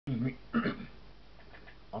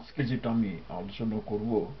আজকে যেটা আমি আলোচনা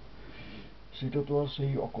করব সেটা তো আর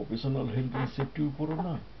সেই অকুপেশনাল হেলথ এন্ড সেফটির উপরও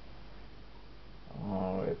না।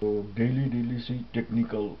 এত ডেইলি ডেইলি সেই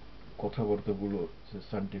টেকনিক্যাল কথাবার্তাগুলো, সে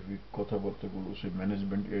সায়েন্টিফিক কথাবার্তাগুলো, সেই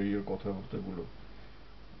ম্যানেজমেন্ট এরিয়ার কথাবার্তাগুলো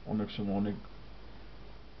অনেক সময় অনেক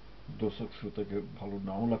দর্শক শ্রোতাকে ভালো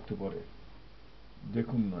নাও লাগতে পারে।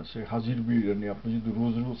 দেখুন না, সে হাজির বিরিয়ানি আপনি যদি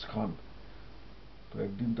রোজ রোজ খান, তো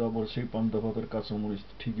একদিন তো আবার সেই পান্তা ভাতের কাঁচামরিচ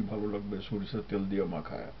ঠিকই ভালো লাগবে সরিষার তেল দিয়ে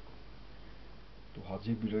মাখায়। তো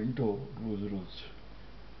হাজির বিরিয়ানিটাও রোজ রোজ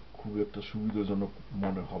খুব একটা সুবিধাজনক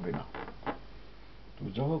মনে হবে না। তো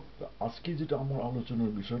যাই হোক, আজকে যেটা আমার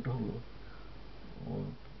আলোচনার বিষয়টা হলো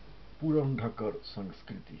পুরান ঢাকার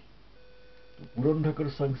সংস্কৃতি। তো পুরান ঢাকার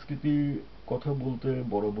সংস্কৃতি কথা বলতে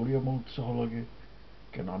বরাবরই আমার উৎসাহ লাগে,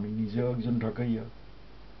 কেন আমি নিজেও একজন ঢাকাইয়া।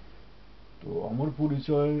 তো আমার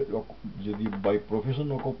পরিচয় যদি by profession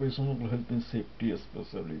occupational health and safety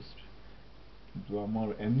specialist, কিন্তু আমার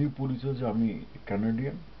এমনি পরিচয় যে আমি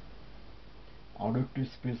কানাডিয়ান, আরও একটি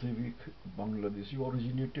স্পেসিফিক বাংলাদেশি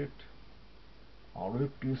অরিজিনেটেড, আরও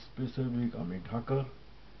একটি স্পেসিফিক আমি ঢাকার,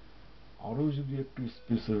 আরও যদি একটু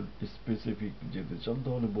স্পেসিফিক যেতে চান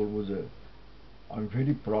তাহলে বলবো যে I am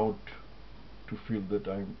very proud to feel that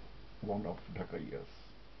I am one of ঢাকাইয়াস।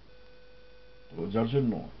 তো যার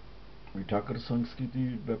জন্য ওই ঢাকার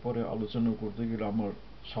সংস্কৃতির ব্যাপারে আলোচনা করতে গেলে আমার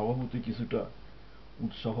স্বভাবতই কিছুটা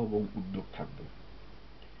উৎসাহ এবং উদ্যোগ থাকবে।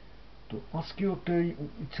 তো আজকে একটাই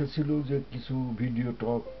ইচ্ছা ছিল যে কিছু ভিডিও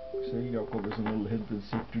টক সেই অকুপেশনাল হেলথ এন্ড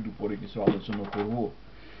সেফটির উপরে কিছু আলোচনা করব,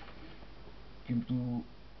 কিন্তু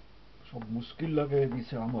সব মুশকিল লাগাই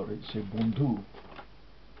দিছে আমার সে বন্ধু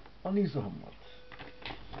আনিস আহমদ।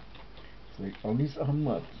 সেই আনিস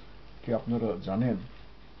আহমদ কে আপনারা জানেন,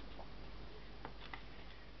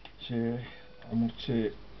 সে আমার চেয়ে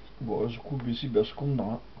বয়স খুব বেশি বেশ কম না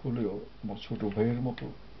হলেও আমার ছোট ভাইয়ের মতো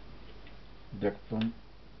দেখতাম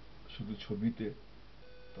শুধু ছবিতে,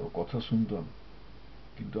 তার কথা শুনতাম,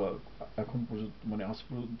 কিন্তু এখন পর্যন্ত মানে আজ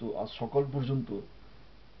পর্যন্ত আজ সকাল পর্যন্ত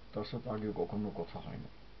তার সাথে আগে কখনো কথা হয়নি।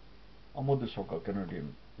 আমাদের সকাল কানাডিয়ান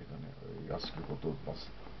এখানে আজকে কত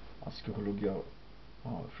আজকে হলো গিয়া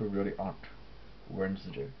ফেব্রুয়ারি 8,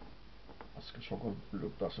 ওয়েডনেসডে। আজকে সকাল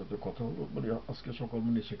তার সাথে কথা হলো, মানে আজকে সকাল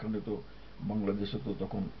মানে সেখানে তো বাংলাদেশে তো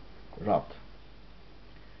তখন রাত।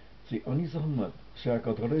 সেই আনিস আহমদ, সে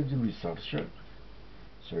একাধারে একজন রিসার্চার,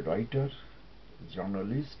 সে রাইটার,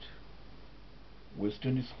 জার্নালিস্ট,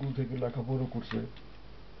 ওয়েস্টার্ন স্কুল থেকে লেখাপড়া করছে।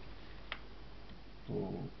 তো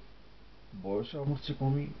বয়সে আমার চেয়ে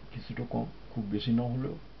কমই, কিছুটা কম, খুব বেশি না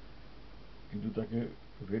হলেও, কিন্তু তাকে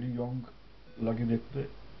ভেরি ইয়ং লাগে দেখতে।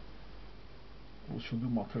 ও শুধু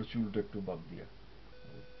মাথার চুলটা একটু বাদ দিয়া,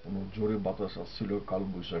 কোনো জোরে বাতাস আসছিল, কাল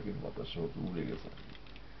বৈশাখীর বাতাস হয়তো উড়ে গেছে,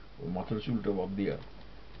 ওই মাথার চুলটা বাদ দিয়া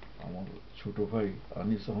আমার ছোট ভাই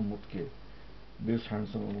আনিস আহমদকে বেশ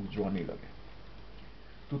হ্যান্ডসাম এবং জোয়ানি লাগে।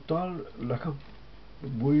 তো তার লেখা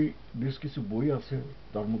বই, বেশ কিছু বই আছে,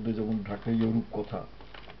 তার মধ্যে যেমন ঢাকাইয়া রূপকথা,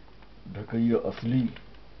 ঢাকাইয়া আসলি।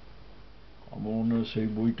 আমার মনে হয় সেই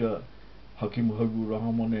বইটা হাকিম হাবিবুর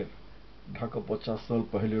রহমানের ঢাকা 50 সাল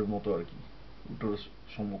পহেলের মতো আর কি, ওটার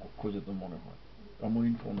সমকক্ষ যেতে মনে হয়, এমন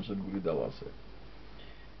ইনফরমেশনগুলি দেওয়া আছে।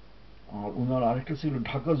 আর ওনার আরেকটা ছিল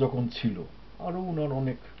ঢাকা যখন ছিল, আরও ওনার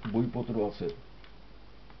অনেক বইপত্র আছে।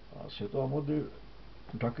 সে তো আমাদের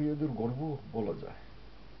ঢাকাইয়াদের গর্ব বলা যায়।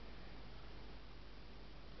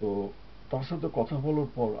 তো তার সাথে কথা বলার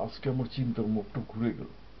পর আজকে আমার চিন্তার মুখটা ঘুরে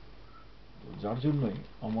গেল। তো যার জন্যই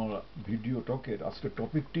আমার ভিডিও টকের আজকে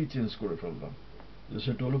টপিকটি চেঞ্জ করে ফেললাম, যে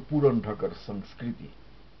সেটা হলো পুরান ঢাকার সংস্কৃতি।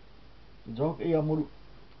 তো যাই এই আমার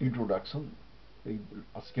ইন্ট্রোডাকশন এই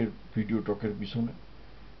আজকের ভিডিও টকের পিছনে।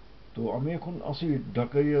 তো আমি এখন আসি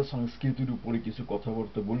ঢাকাইয়া সংস্কৃতির উপরে কিছু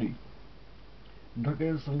কথাবার্তা বলি।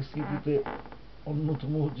 ঢাকাইয়া সংস্কৃতিতে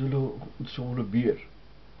অন্যতম হচ্ছিল উৎসব হলো বিয়ের।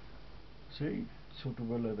 সেই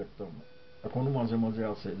ছোটবেলায় দেখতাম, এখনো মাঝে মাঝে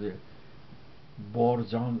আছে যে বর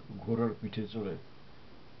যান ঘোড়ার পিঠে চড়ে,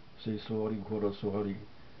 সেই সোহারি ঘোড়া সোহারি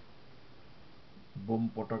বোম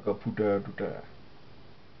পটাকা ফুটায় টুটায়,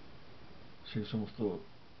 সেই সমস্ত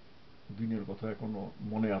দিনের কথা এখনো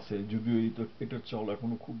মনে আছে, যদিও এটার চল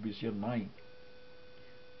এখনো খুব বেশি আর নাই।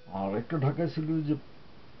 আর একটা ঢাকায় ছিল যে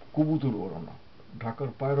কবুতর ওড়ানো, ঢাকার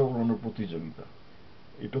পায়রা ওড়ানোর প্রতিযোগিতা।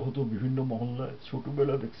 এটা হতো বিভিন্ন মহল্লায়,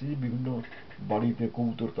 ছোটবেলা দেখছি বিভিন্ন বাড়িতে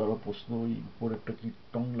কবুতর তারা পোষতো, ওই উপর একটা কি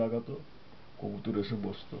টং লাগাতো, কবুতর এসে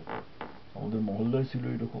বসতো। আমাদের মহল্লায় ছিল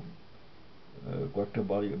এরকম কয়েকটা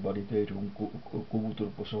বাড়িতে এরকম কবুতর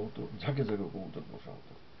পোষা হতো, ঝাঁকে ঝাঁকে কবুতর পোষা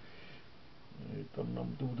হতো। তার নাম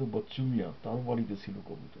তো বোধহয় বচ্চু মিয়া, তার বাড়িতে ছিল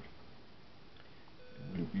কবুতর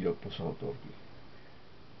ইয়া পোষা হতো আর কি।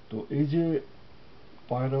 তো এই যে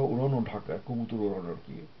পায়রা ওড়ানো ঢাকায়, কবুতর ওড়ানো আর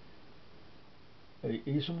কি,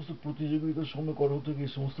 এই সমস্ত প্রতিযোগিতার সময় করা হতো কি,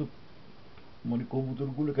 এই সমস্ত মানে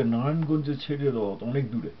কবুতরগুলোকে নারায়ণগঞ্জে ছেড়ে দেওয়া হতো অনেক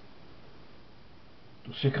দূরে। তো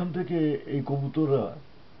সেখান থেকে এই কবুতররা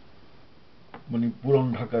মানে পুরান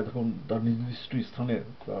ঢাকায় তখন তার নির্দিষ্ট স্থানে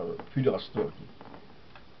তার ফিরে আসতো আর কি।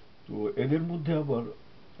 তো এদের মধ্যে আবার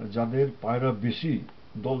যাদের পায়রা বেশি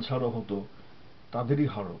দল ছাড়া হতো তাদেরই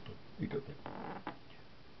হার হতো এটাতে।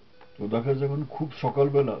 তো দেখা যায় যখন খুব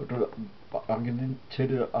সকালবেলা ওটা আগের দিন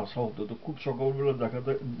ছেড়ে আসা হতো, তো খুব সকালবেলা দেখা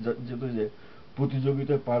যেত যে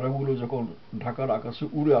প্রতিযোগিতায় পায়রাগুলো যখন ঢাকার আকাশে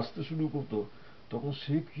উড়ে আসতে শুরু করতো, তখন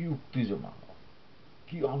সে কি উত্তেজনা,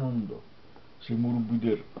 কি আনন্দ সেই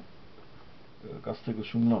মুরব্বীদের কাছ থেকে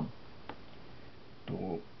শুনলাম। তো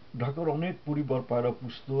ঢাকার অনেক পরিবার পায়রা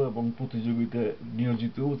পুষত এবং প্রতিযোগিতায়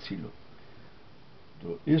নিয়োজিতও ছিল। তো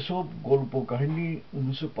এসব গল্প কাহিনী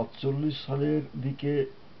 1945 সালের দিকে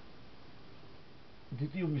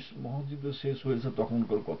দ্বিতীয় মহাযুদ্ধ শেষ হয়েছে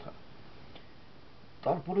তখনকার কথা।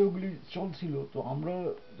 তারপরে ওগুলি চলছিল। তো আমরা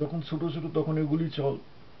যখন ছোট ছোট তখন এগুলি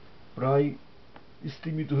প্রায়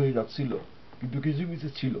স্তীমিত হয়ে যাচ্ছিল, কিন্তু কিছু কিছু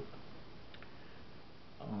ছিল।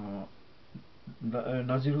 আহ,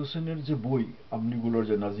 নাজির হোসেনের যে বই, আমনিগুলোর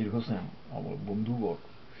যে নাজির হোসেন, আমার বন্ধুবর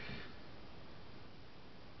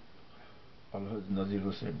আলহাজ নাজির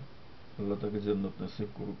হোসেন, আল্লাহ তাকে জান্নাত নসিব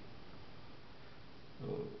করুক। তো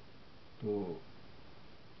তো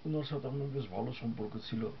ওনার সাথে আমার বেশ ভালো সম্পর্ক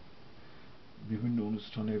ছিল। বিভিন্ন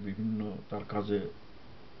অনুষ্ঠানে বিভিন্ন তার কাজে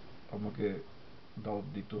আমাকে দাওয়াত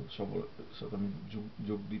দিত, সবার সাথে আমি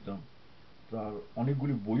যোগ দিতাম। তার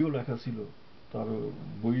অনেকগুলি বইও লেখা ছিল। তার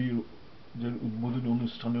বই যে উদ্বোধনী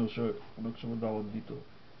অনুষ্ঠানেও সে অনেক সময় দাওয়াত দিত,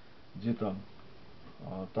 যেতাম।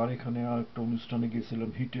 তার এখানে আর একটা অনুষ্ঠানে গিয়েছিলাম,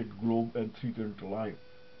 heated globe and three current live,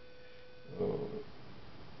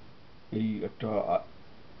 এই একটা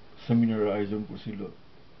সেমিনারের আয়োজন করছিল।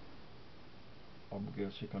 আমাকে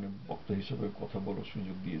সেখানে বক্তা হিসেবে কথা বলার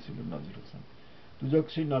সুযোগ দিয়েছিলেন নাজির হোসেন। তো যাক,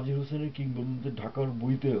 সেই নাজির হোসেনের কিংবদন্তি ঢাকার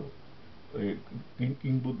বইতেও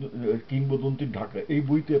কিংবদন্তির ঢাকা এই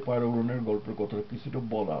বইতে পায়রা উড়ানের গল্পের কথা কিছুটা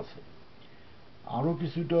বলা আছে। আরো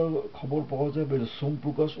কিছুটা খবর পাওয়া যাবে যে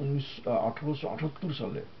সোমপ্রকাশ 1878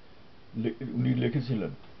 সালে উনি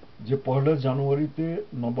লিখেছিলেন যে 1 জানুয়ারিতে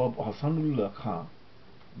নবাব হাসানুল্লাহ খাঁ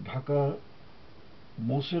ঢাকা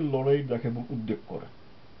মোষের লড়াই দেখাবার উদ্যোগ করে।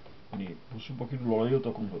 মানে পশু পাখির লড়াইও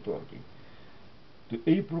তখন হতো আর কি। তো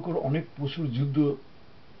এই প্রকার অনেক পশুর যুদ্ধ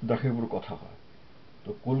দেখাবার কথা হয়। তো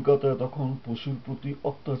কলকাতায় তখন পশুর প্রতি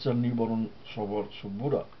অত্যাচার নিবারণ সবার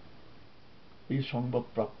সভ্যরা এই সংবাদ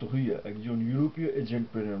প্রাপ্ত হইয়া একজন ইউরোপীয় এজেন্ট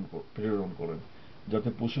প্রেরণ করেন, যাতে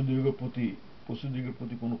পশুদিগের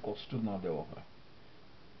প্রতি কোনো কষ্ট না দেওয়া হয়।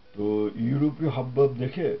 তো ইউরোপীয় হাবভাব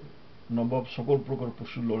দেখে নবাব সকল প্রকার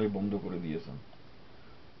পশুর লড়াই বন্ধ করে দিয়েছেন।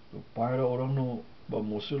 তো পায়রা ওড়ানো বা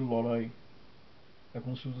মোষের লড়াই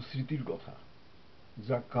এখন শুধু স্মৃতির কথা,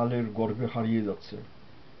 যা কালের গর্ভে হারিয়ে যাচ্ছে।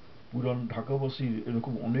 পুরান ঢাকাবাসীর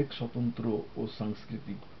এরকম অনেক স্বতন্ত্র ও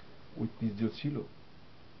সাংস্কৃতিক ঐতিহ্য ছিল।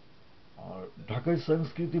 আর ঢাকার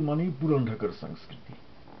সংস্কৃতি মানেই পুরান ঢাকার সংস্কৃতি।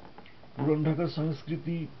 পুরান ঢাকার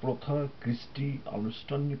সংস্কৃতি, প্রথা, কৃষ্টি,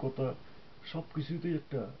 আনুষ্ঠানিকতা সবকিছুতেই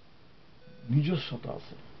একটা নিজস্বতা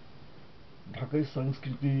আছে। ঢাকায়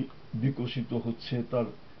সংস্কৃতি বিকশিত হচ্ছে তার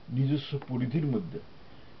নিজস্ব পরিধির মধ্যে,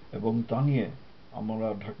 এবং তা নিয়ে আমরা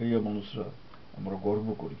ঢাকাইয়া মানুষরা আমরা গর্ব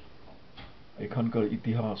করি। এখানকার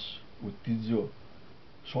ইতিহাস, ঐতিহ্য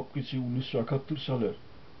সবকিছু 1971 সালের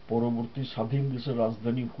পরবর্তী স্বাধীন দেশের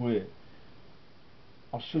রাজধানী হয়ে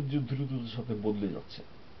আশ্চর্য দ্রুততার সাথে বদলে যাচ্ছে।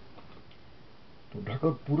 তো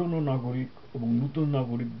ঢাকার পুরনো নাগরিক এবং নতুন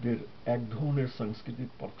নাগরিকদের এক ধরনের সাংস্কৃতিক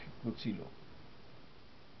পার্থক্য ছিল,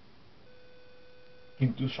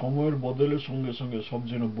 কিন্তু সময়ের বদলের সঙ্গে সঙ্গে সব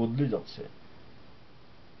যেন বদলে যাচ্ছে।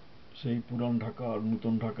 সেই পুরান ঢাকা আর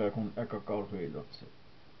নতুন ঢাকা এখন একাকার হয়ে যাচ্ছে।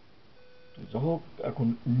 তো যাই হোক, এখন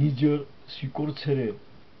নিজের শিকড় ছেড়ে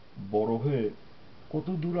বড় হয়ে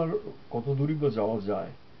কত দূরই বা যাওয়া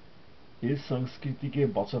যায়, এই সংস্কৃতিকে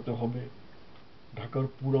বাঁচাতে হবে। ঢাকার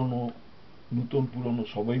পুরানো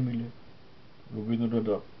সবাই মিলে। রবীন্দ্রনাথ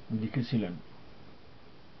লিখেছিলেন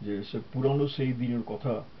যে সে পুরানো সেই দিনের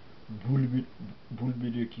কথা ভুলবি ভুলবি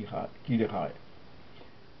রে কি রেহায়।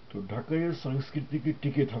 তো ঢাকাইয়ের সংস্কৃতিকে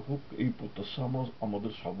টিকে থাকুক এই প্রত্যাশা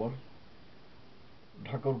আমাদের সবার।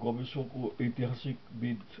 ঢাকার গবেষক ও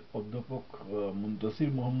ঐতিহাসিকবিদ অধ্যাপক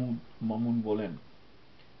মুনতাসির মামুন বলেন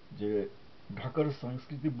যে ঢাকার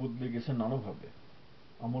সংস্কৃতি বদলে গেছে নানাভাবে।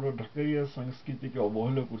 আমরা ঢাকাইয়া সংস্কৃতিকে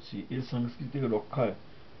অবহেলা করছি। এই সংস্কৃতিকে রক্ষায়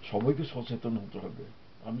সবাইকে সচেতন হতে হবে।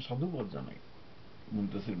 আমি সাধুবাদ জানাই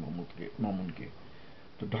মুনতাসির মামুনকে।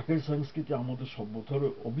 তো ঢাকাই সংস্কৃতি আমাদের সভ্যতার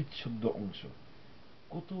অবিচ্ছেদ্য অংশ।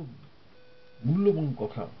 কত মূল্যবান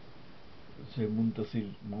কথা সে মুনতাসির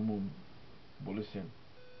মামুন বলেছেন,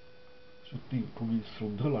 সত্যি খুবই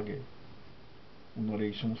শ্রদ্ধা লাগে ওনার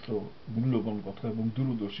এই সমস্ত মূল্যবান কথা এবং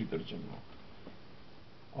দূরদর্শিতার জন্য।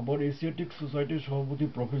 আবার এশিয়াটিক সোসাইটির সভাপতি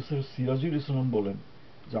প্রফেসর সিরাজুল ইসলাম বলেন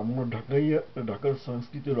যে আমরা ঢাকার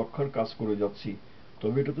সংস্কৃতি রক্ষার কাজ করে যাচ্ছি,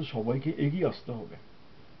 তবে এটাতে সবাইকে এগিয়ে আসতে হবে।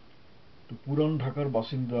 তো পুরান ঢাকার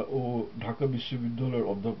বাসিন্দা ও ঢাকা বিশ্ববিদ্যালয়ের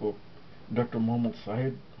অধ্যাপক ডক্টর মোহাম্মদ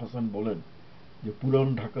সাহেদ হাসান বলেন যে পুরান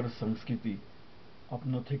ঢাকার সংস্কৃতি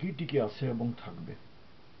আপনা থেকেই টিকে আছে এবং থাকবে।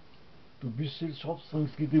 তো বিশ্বের সব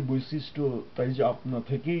সংস্কৃতির বৈশিষ্ট্য তাই যে আপনা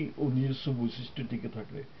থেকেই ও নিজস্ব বৈশিষ্ট্য টিকে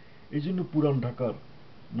থাকবে, এই জন্য পুরান ঢাকার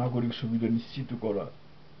নাগরিক সুবিধা নিশ্চিত করা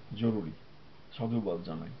জরুরি। সাধুবাদ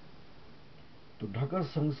জানাই। তো ঢাকার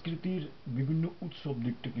সংস্কৃতির বিভিন্ন উৎসব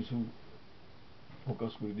দিকটা কিছু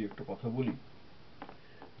ফোকাস করে দিয়ে একটা কথা বলি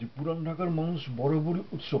যে পুরান ঢাকার মানুষ বরাবরই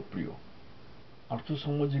উৎসব প্রিয়।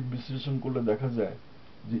 আর্থসামাজিক বিশ্লেষণ করলে দেখা যায়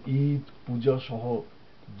যে ঈদ, পূজা সহ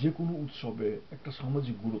যে কোনো উৎসবে একটা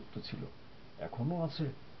সামাজিক গুরুত্ব ছিল, এখনো আছে।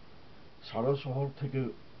 সারা শহর থেকে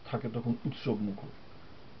থাকে তখন উৎসব মুখর।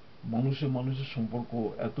 মানুষের সম্পর্ক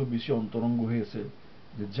এত বেশি অন্তরঙ্গ হয়েছে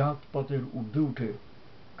যে জাতপাতের ঊর্ধ্বে উঠে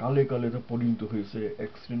কালে কালে তা পরিণত হয়েছে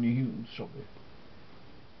এক শ্রেণীহীন উৎসবে।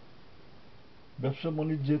 ব্যবসা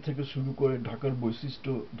বাণিজ্য থেকে শুরু করে ঢাকার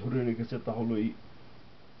বৈশিষ্ট্য ধরে রেখেছে তা হলো এই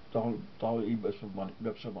তাও এই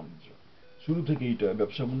ব্যবসা বাণিজ্য শুরু থেকে, এইটা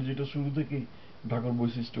ব্যবসা বাণিজ্যটা শুরু থেকেই ঢাকার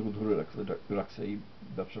বৈশিষ্ট্যকে ধরে রাখছে এই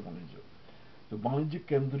ব্যবসা বাণিজ্য। তো বাণিজ্যিক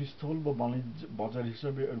কেন্দ্রস্থল বা বাণিজ্য বাজার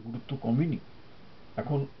হিসাবে এর গুরুত্ব কমেনি।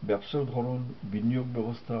 এখন ব্যবসার ধরন, বিনিয়োগ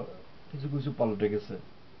ব্যবস্থা কিছু কিছু পাল্টে গেছে।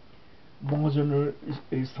 মহাজনের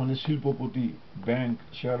এই স্থানে শিল্পপতি, ব্যাংক,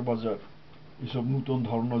 শেয়ার বাজার এসব নতুন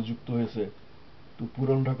ধারণা যুক্ত হয়েছে। তো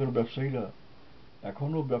পুরান ঢাকার ব্যবসায়ীরা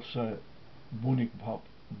এখনো ব্যবসায় বণিক ভাব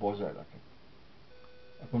বজায় রাখে।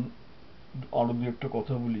 এখন আরো দু একটা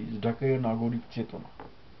কথা বলি, ঢাকায় নাগরিক চেতনা।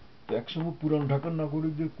 তো একসময় পুরান ঢাকার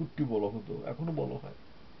নাগরিকদের কুট্টি বলা হতো, এখনো বলা হয়।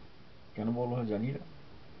 কেন বলা হয় জানি না,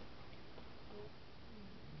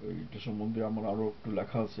 এইটা সম্বন্ধে আমার আরো একটু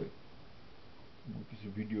লেখা আছে, কিছু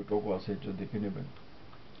ভিডিও টক আছে, এটা দেখে নেবেন।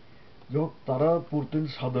 যাক, তারা পরতেন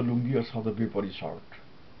সাদা লুঙ্গি আর সাদা পেপারি শার্ট।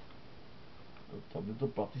 তাদের তো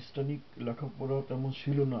প্রাতিষ্ঠানিক লেখাপড়া তেমন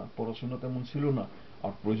ছিল না, পড়াশোনা তেমন ছিল না,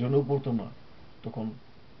 আর প্রয়োজনও পড়তো না তখন।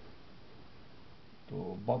 তো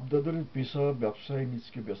বাপদাদার পেশা ব্যবসায়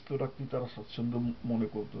নিজকে ব্যস্ত রাখতে তারা স্বাচ্ছন্দ্য মনে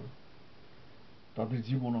করত। তাদের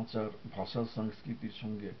জীবন আচার, ভাষা, সংস্কৃতির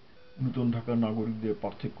সঙ্গে নতুন ঢাকার নাগরিকদের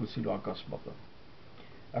পার্থক্য ছিল আকাশ পাতাল।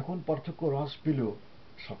 এখন পার্থক্য হ্রাস পেলেও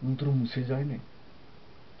স্বাতন্ত্র্য মুছে যায়নি।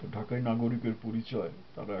 তো ঢাকায় নাগরিকের পরিচয়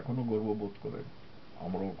তারা এখনো গর্ববোধ করেন,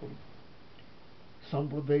 আমরাও করি।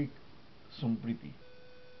 সাম্প্রদায়িক সম্প্রীতি।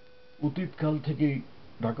 অতীতকাল থেকেই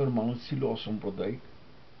ঢাকার মানুষ ছিল অসাম্প্রদায়িক।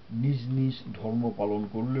 নিজ নিজ ধর্ম পালন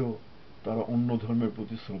করলেও তারা অন্য ধর্মের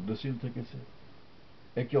প্রতি শ্রদ্ধাশীল থেকেছে,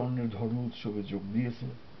 একে অন্যের ধর্ম উৎসবে যোগ দিয়েছে।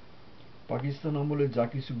 পাকিস্তান আমলে যা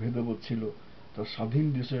কিছু ভেদাভেদ ছিল তা স্বাধীন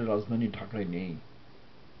দেশের রাজধানী ঢাকায় নেই।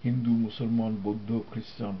 হিন্দু, মুসলমান, বৌদ্ধ,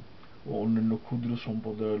 খ্রিস্টান ও অন্যান্য ক্ষুদ্র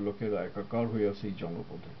সম্প্রদায়ের লোকেরা একাকার হয়ে আছে এই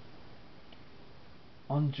জনপদে।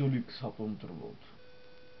 আঞ্চলিক স্বাতন্ত্র্যবোধ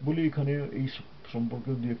বলি, এখানে এই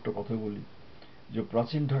সম্পর্কে দু একটা কথা বলি যে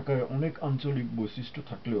প্রাচীন ঢাকায় অনেক আঞ্চলিক বৈশিষ্ট্য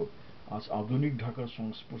থাকলেও আজ আধুনিক ঢাকার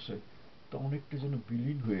সংস্পর্শে তা অনেকটা যেন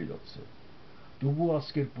বিলীন হয়ে যাচ্ছে। তবুও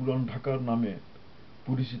আজকের পুরান ঢাকার নামে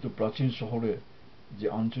পরিচিত প্রাচীন শহরে যে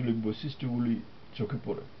আঞ্চলিক বৈশিষ্ট্যগুলি চোখে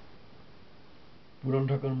পড়ে, পুরান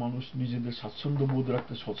ঢাকার মানুষ নিজেদের স্বাচ্ছন্দ্য বোধ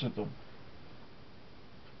রাখতে সচেতন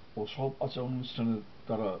ও সব আচার অনুষ্ঠানে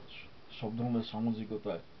তারা সব ধরনের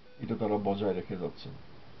সামাজিকতায় এটা তারা বজায় রেখে যাচ্ছে।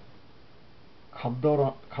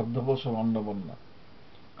 খাদ্যাভ্যাস ও রান্নাবান্না।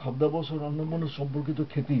 খাদ্যাভ্যাস ও রান্নাবান্না সম্পর্কিত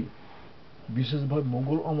খ্যাতি বিশেষভাবে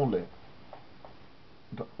মোগল আমলে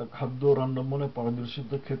খাদ্য রান্নাবান্না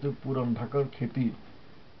পারদর্শিতার ক্ষেত্রে পুরান ঢাকার খ্যাতি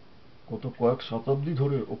গত কয়েক শতাব্দী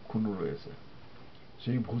ধরে অক্ষুণ্ণ রয়েছে।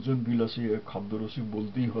 সেই ভোজন বিলাসী খাদ্যরসিক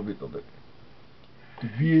বলতেই হবে তাদেরকে।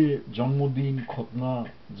 বিয়ে, জন্মদিন, খতনা,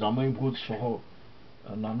 জামাই ভোজ সহ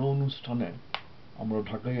নানা অনুষ্ঠানে আমরা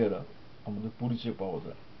ঢাকাইয়ারা আমাদের পরিচয় পাওয়া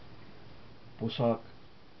যায়। পোশাক,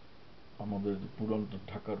 আমাদের পুরান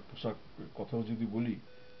ঢাকার পোশাক কথাও যদি বলি,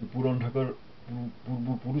 পুরান ঢাকার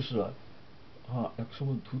পূর্বপুরুষরা হ্যাঁ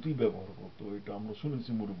একসময় ধুতি ব্যবহার করতো, এটা আমরা শুনেছি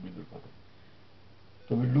মুরব্বীদের কথা।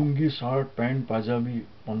 তবে লুঙ্গি, শার্ট, প্যান্ট,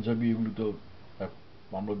 পাঞ্জাবি এগুলো তো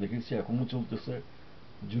আমরা দেখেছি এখনো চলতেছে,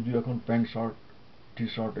 যদিও এখন প্যান্ট শার্ট, টি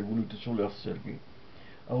শার্ট এগুলিতে চলে আসছে আর কি।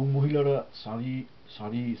 এবং মহিলারা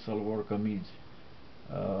শাড়ি, সালোয়ার কামিজ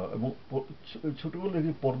এবং ছোটবেলা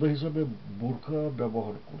থেকে পর্দা হিসাবে বোরখা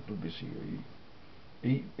ব্যবহার করতো বেশি।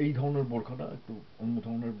 এই এই ধরনের বোরখা না, একটু অন্য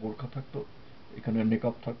ধরনের বোরখা থাকতো, এখানে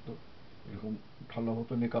নেকাব থাকতো, এরকম ঢালা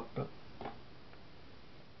হতো নেকাবটা।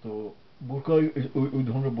 তো বোরকা ওই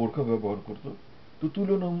ধরনের বোরকা ব্যবহার করতো। তো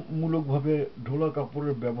তুলনামূলকভাবে ঢোলা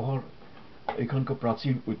কাপড়ের ব্যবহার এখানকার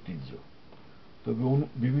প্রাচীন ঐতিহ্য। তবে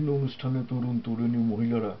বিভিন্ন অনুষ্ঠানে তরুণ তরুণী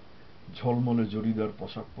মহিলারা ঝলমলে জরিদার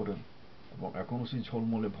পোশাক পরেন এবং এখনো সেই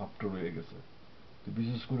ঝলমলে ভাবটা রয়ে গেছে। তো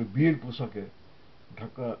বিশেষ করে বিয়ের পোশাকে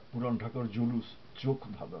পুরান ঢাকার জুলুস চোখ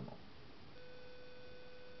ধাঁধানো।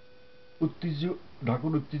 ঐতিহ্য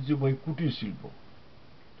ঢাকার ঐতিহ্যবাহী কুটির শিল্প।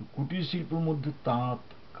 তো কুটির শিল্পের মধ্যে তাঁত,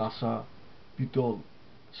 কাঁসা, পিতল,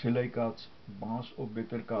 সেলাই কাজ, বাঁশ ও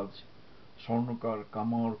বেতের কাজ, স্বর্ণকার,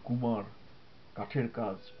 কামার, কুমার, কাঠের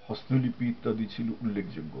কাজ, হস্তলিপি ইত্যাদি ছিল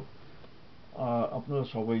উল্লেখযোগ্য। আপনারা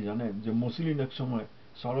সবাই জানেন যে মসলিন এক সময়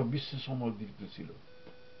সারা বিশ্বে সমাদৃত ছিল,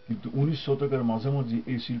 কিন্তু 19 শতকের মাঝামাঝি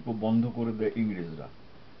এই শিল্প বন্ধ করে দেয় ইংরেজরা।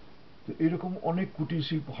 তো এরকম অনেক কুটির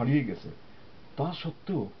শিল্প হারিয়ে গেছে। তা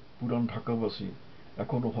সত্ত্বেও পুরান ঢাকাবাসী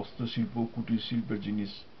এখনো হস্তশিল্প কুটির শিল্পের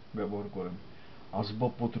জিনিস ব্যবহার করেন।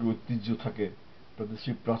 আসবাবপত্রের ঐতিহ্য থাকে তাদের,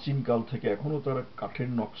 সেই প্রাচীন কাল থেকে এখনো তারা কাঠের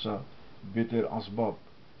নকশা, বেতের আসবাব,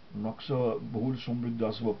 নকশা বহুল সমৃদ্ধ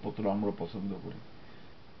আসবাবপত্র আমরা পছন্দ করি।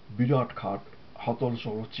 বিরাট খাট, হাতল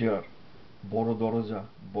সহ চেয়ার, বড় দরজা,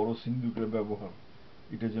 বড় সিন্দুকের ব্যবহার,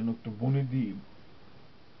 এটা যেন একটা বনেদি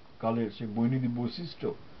কালের সেই বৈনিধি বৈশিষ্ট্য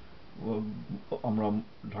আমরা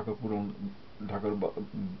ঢাকা পুরান ঢাকার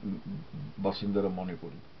বাসিন্দারা মনে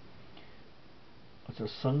করি। আচ্ছা,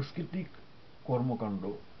 সাংস্কৃতিক কর্মকাণ্ড।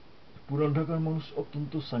 পুরান ঢাকার মানুষ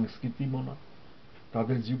অত্যন্ত সংস্কৃতিমনা।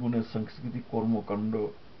 তাদের জীবনে সাংস্কৃতিক কর্মকাণ্ড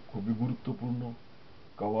খুবই গুরুত্বপূর্ণ।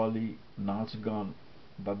 কাওয়ালি, নাচ গান,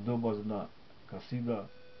 বাদ্যবাজনা, কাসিদা,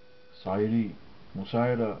 শায়েরি,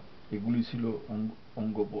 মুশায়েরা, এগুলি ছিল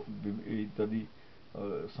অঙ্গ ইত্যাদি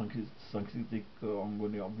সাংস্কৃতিক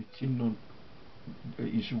অঙ্গনে অবিচ্ছিন্ন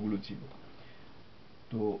ইস্যুগুলো ছিল।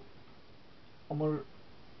 তো আমার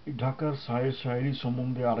ঢাকার শায়েরি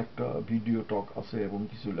সম্বন্ধে আরেকটা ভিডিও টক আছে এবং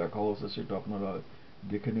কিছু লেখাও আছে, সেটা আপনারা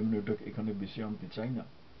দেখে নেবেন। এটা এখানে বেশি আনতে চাই না,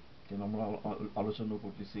 কেন আমরা আলোচনা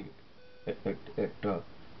করতেছি একটা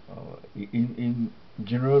ইন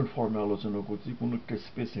জেনারেল ফর্মে আলোচনা করছি, কোনো একটা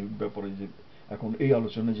স্পেসিফিক ব্যাপারে যে এখন এই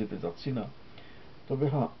আলোচনায় যেতে চাচ্ছি না। তবে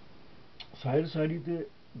হ্যাঁ, শায়েরিতে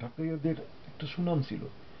ঢাকাইয়াদের একটা সুনাম ছিল।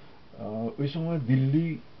 ওই সময় দিল্লি,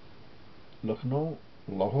 লখনৌ,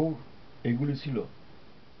 লাহোর, এগুলি ছিল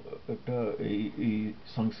একটা এই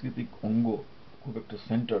সাংস্কৃতিক অঙ্গ, খুব একটা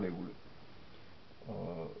সেন্টার এগুলি।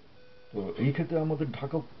 তো এই ক্ষেত্রে আমাদের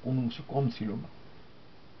ঢাকা কোনো অংশ কম ছিল না,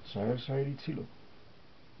 শায়েরি ছিল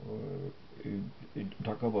এই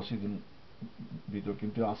ঢাকাবাসীদের ভিতর।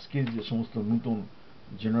 কিন্তু আজকে যে সমস্ত নতুন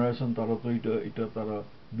জেনারেশন, তারা তো এটা তারা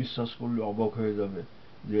বিশ্বাস করলে অবাক হয়ে যাবে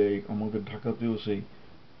যে আমাদের ঢাকাতেও সেই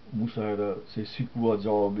মুশায়রা, সেই সিকুয়া,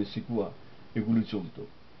 জবাবে সিকুয়া, এগুলি চলতো।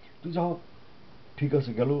 তো যা হোক, ঠিক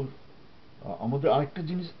আছে গেল। আমাদের আরেকটা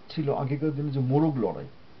জিনিস ছিল আগেকার দিনে, যে মোরগ লড়াই।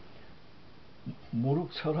 মোরগ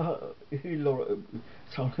ছাড়া এই লড়াই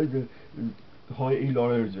ছাড়া যে হয় এই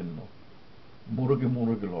লড়াইয়ের জন্য,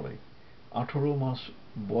 মোরগে লড়াই। 18 মাস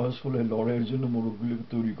বয়স হলে লড়াইয়ের জন্য মোরগগুলিকে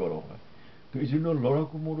তৈরি করা হয়। তো এই জন্য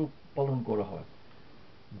লড়াকু মোরগ পালন করা হয়।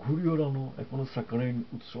 ঘুড়ি ওড়ানো এখনো সাকারাইন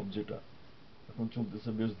উৎসব, যেটা এখন চলতেছে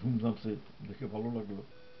বেশ ধুমধামসে, দেখে ভালো লাগলো।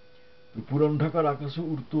 তো পুরান ঢাকার আকাশে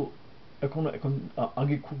উড়তো এখন এখন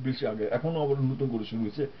আগে, খুব বেশি আগে, এখনো আবার নতুন করে শুরু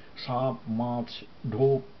হয়েছে সাপ, মাছ,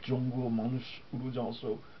 ঢোপ, চঙ্গ, মানুষ, উড়োজাহাজ,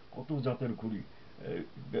 কত জাতের ঘুড়ি।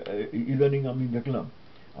 ইদানিং আমি দেখলাম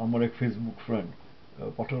আমার এক ফেসবুক ফ্রেন্ড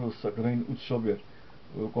পাঠালো সাকরাইন উৎসবের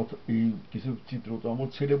কথা, এই কিছু চিত্র। তো আমার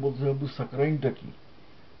ছেলে বলতে, আব্বু সাকরাইনটা কি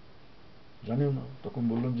জানিও না? তখন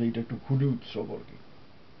বললাম যে এটা একটু ঘুড়ি উৎসব আর কি।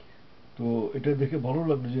 তো এটা দেখে ভালো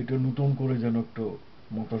লাগলো যে এটা নতুন করে যেন একটু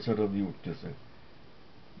মাথাচাড়া দিয়ে উঠতেছে,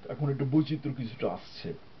 এখন একটু বৈচিত্র্য কিছুটা আসছে।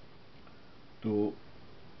 তো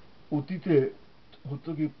অতীতে হতো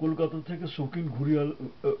কি, কলকাতা থেকে শৌখিন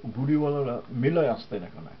ঘুড়িওয়ালারা মেলায় আসতেন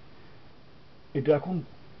এখানে। এটা এখন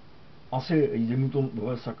আসে এই যে নতুন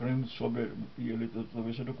ভাবে সাকরাইন উৎসবের ইয়েলে, তবে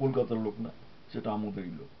সেটা কলকাতার লোক না, সেটা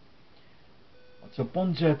আমাদেরই লোক। আচ্ছা,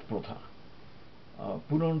 পঞ্চায়েত প্রথা।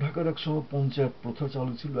 পুরান ঢাকার এক সময় পঞ্চায়েত প্রথা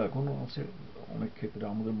চালু ছিল, এখনো আছে অনেক ক্ষেত্রে,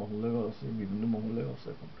 আমাদের মহল্লায়ও আছে, বিভিন্ন মহল্লায়ও আছে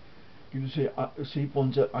এখন। কিন্তু সেই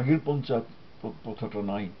পঞ্চায়েত, আগের পঞ্চায়েত প্রথাটা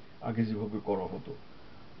নাই আগে যেভাবে করা হতো।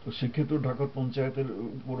 তো সেক্ষেত্রে ঢাকার পঞ্চায়েতের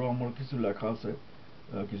উপরও আমার কিছু লেখা আছে,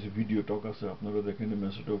 কিছু ভিডিও টক আছে, আপনারা দেখে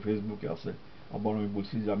নেবেন, সেটাও ফেসবুকে আছে। আবার আমি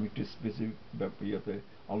বলছি যে আমি একটি স্পেসিফিক ইয়াতে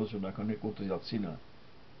আলোচনা এখানে করতে যাচ্ছি না।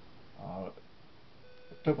 আর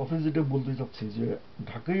একটা কথা যেটা বলতে চাচ্ছি, যে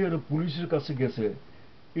ঢাকায় আর পুলিশের কাছে গেছে,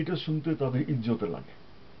 এটা শুনতে তাদের ইজ্জতে লাগে,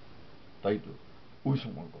 তাই তো? ওই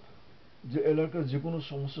সময়ের কথা, যে এলাকার যে কোনো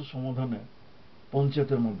সমস্যার সমাধানে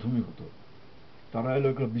পঞ্চায়েতের মাধ্যমে হতো। তারা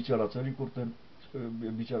এলাকার বিচার আচারই করতেন,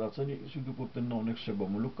 বিচার আচারই শুধু করতেন না, অনেক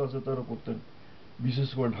সেবামূলক কাজে তারা করতেন। বিশেষ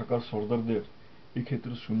করে ঢাকার সর্দারদের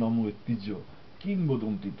এক্ষেত্রে সুনাম ও ঐতিহ্য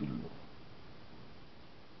কিংবদন্তি তুল্য।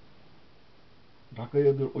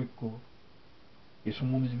 ঢাকাইয়াদের ঐক্য এ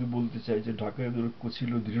সম্বন্ধে যদি বলতে চাই যে ঢাকাইয়াদের ঐক্য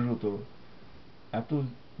ছিল দৃঢ়তর। এত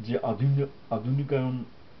যে আধুনিকায়ন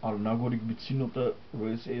আর নাগরিক বিচ্ছিন্নতা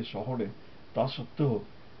রয়েছে এ শহরে, তা সত্ত্বেও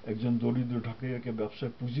একজন দরিদ্র ঢাকাইয়াকে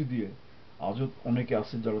ব্যবসায় পুঁজি দিয়ে আজও অনেকে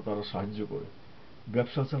আছে যারা তারা সাহায্য করে।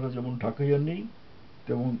 ব্যবসা ছাড়া যেমন ঢাকাইয়া নেই,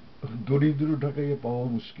 তেমন দরিদ্র ঢাকাইয়া পাওয়া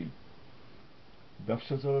মুশকিল।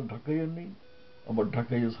 ব্যবসা ছাড়া ঢাকাইয়া নেই, আবার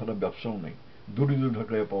ঢাকাইয়া ছাড়া ব্যবসাও নেই। দরিদ্র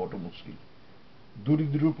ঢাকাইয়া পাওয়াটা মুশকিল।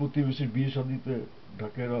 দরিদ্র প্রতিবেশীর বিয়ে শাদিতে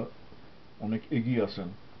ঢাকাইয়ারা অনেক এগিয়ে আসেন,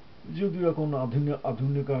 যদিও এখন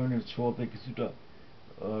আধুনিকায়নের ছোঁয়াতে কিছুটা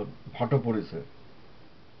ভাটা পড়েছে।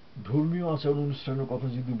 ধর্মীয় আচার অনুষ্ঠানের কথা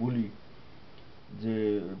যদি বলি, যে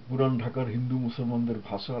পুরান ঢাকার হিন্দু মুসলমানদের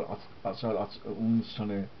ভাষার আচার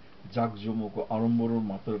অনুষ্ঠানে জাঁকজমক ও আড়ম্বরের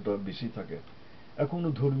মাত্রাটা বেশি থাকে। এখনো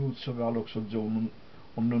ধর্মীয় উৎসবে আলোকসজ্জা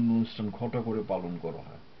অন্যান্য অনুষ্ঠান ঘটা করে পালন করা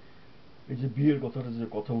হয়। এই যে বিয়ের কথাটা যে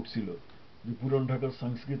কথা উঠছিল, যে পুরান ঢাকার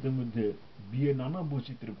সংস্কৃতির মধ্যে বিয়ে নানা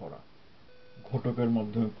বৈচিত্র্যে ভরা। ঘটকের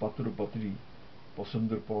মাধ্যমে পাত্র পাত্রী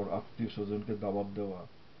পছন্দের পর আত্মীয় স্বজনকে দাওয়াত দেওয়া,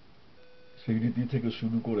 সেই রীতি থেকে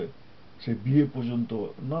শুরু করে সে বিয়ে পর্যন্ত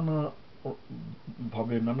নানা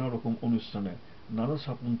ভাবে নানা রকম অনুষ্ঠানে নানা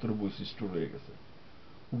স্বাতন্ত্র বৈশিষ্ট্য রয়ে গেছে।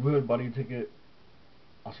 উভয়ের বাড়ি থেকে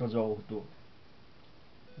আসা যাওয়া হতো,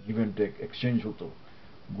 গিভ অ্যান্ড টেক এক্সচেঞ্জ হতো।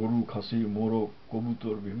 গরু, খাসি, মোরগ,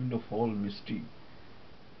 কবুতর, বিভিন্ন ফল, মিষ্টি,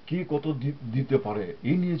 কে কত দিতে পারে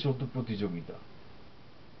এই নিয়ে চলতো প্রতিযোগিতা।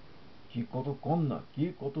 কে কত কম না, কে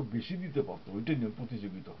কত বেশি দিতে পারতো ওইটা নিয়ে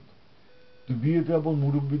প্রতিযোগিতা হতো। তো বিয়েতে আবার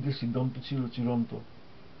মুরব্বীদের সিদ্ধান্ত ছিল চূড়ান্ত।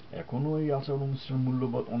 এখনো এই আচার অনুষ্ঠান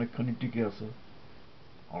মূল্যবোধ অনেকখানি টিকে আছে।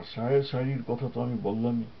 আর শায়ের শায়েরির কথা তো আমি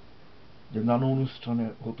বললামই, যে নানা অনুষ্ঠানে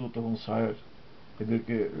হতো তখন শায়ের,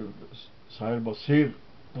 এদেরকে শায়ের বা শের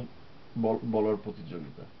বলার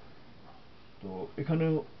প্রতিযোগিতা। তো এখানে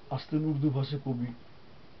আসতেন উর্দু ভাষী কবি।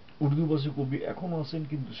 উর্দু ভাষী কবি এখনো আছেন,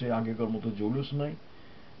 কিন্তু সে আগেকার মতো জৌলুস নাই।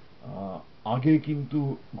 আগে কিন্তু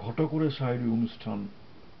ঘটা করে শায়েরি অনুষ্ঠান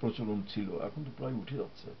প্রচলন ছিল, এখন তো প্রায় উঠে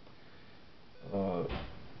যাচ্ছে।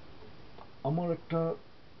 আমার একটা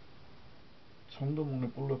ছন্দ মনে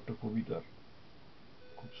পড়লো একটা কবিতার,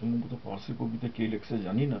 খুব সম্ভবত ফার্সি কবিতা, কে লেখছে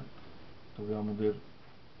জানি না, তবে আমাদের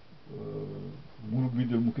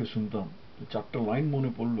মুরব্বীদের মুখে শুনতাম। চারটা লাইন মনে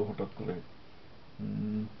পড়লো হঠাৎ করে।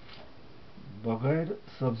 बगैर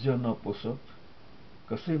सब्जा न पोसब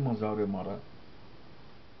कसे मजारे मारा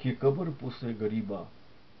কে কবর পোষে গরিবা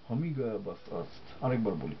আমি গয়া বাস আস্ত।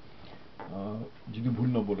 আরেকবার বলি, যদি ভুল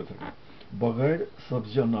না বলে থাকি। বগैर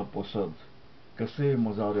सब्जा न पोसब कसे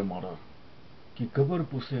मजारे मारा कि कबर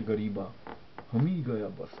पोषे गरीबा हमी गया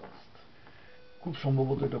बस आस्त। খুব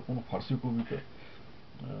সম্ভবত এটা কোনো ফার্সি কবিতা।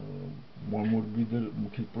 মুরব্বীদের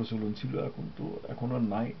মুখে প্রচলন ছিল, এখন তো এখন আর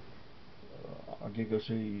নাই। আগেকার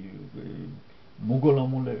সেই মুঘল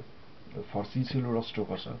আমলে ফার্সি ছিল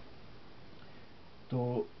রাষ্ট্রভাষা। তো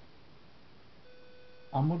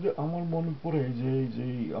আমার মনে পড়ে যে যে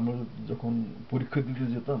আমরা যখন পরীক্ষা দিতে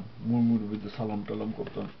যেতাম, মুরব্বীদের সালাম টালাম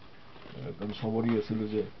করতাম। কারণ সবারই ছিল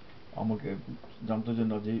যে আমাকে জানতো যে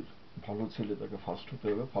না, যে ভালো ছেলে তাকে ফার্স্ট হতে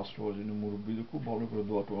হবে, ফার্স্ট হওয়ার জন্য মুরব্বীদের খুব ভালো করে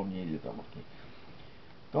দোয়া টোয়া নিয়ে যেতাম আর কি।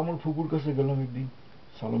 তো আমার ফুপুর কাছে গেলাম একদিন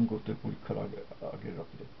সালাম করতে, পরীক্ষার আগের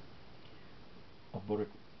রাত্রে। আব্বার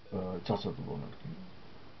এক চাচাতো বোন আর কি।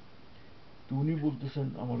 তো উনি বলতেছেন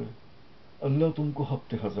আমারে, আল্লাহ তুমকো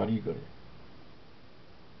হফতে হাজারি করে।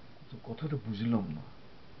 তো কথাটা বুঝলাম না,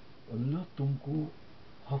 আল্লাহ তুমকো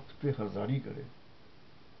হফতে হাজারি করে।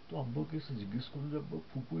 তো আব্বাকে এসে জিজ্ঞেস করলো যে আব্বা,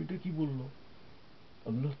 ফুপু এটা কি বললো,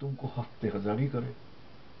 আল্লাহ তুমকো হফতে হাজারি করে।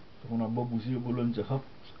 তখন আব্বা বুঝিয়ে বললেন যে হফ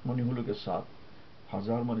মানে হলো কে 7,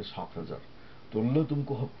 হাজার মানে 7,000। তো আল্লাহ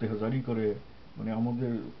তুমকো হফতে হাজারি করে মানে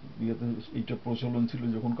আমাদের ইয়েতে এইটা প্রচলন ছিল,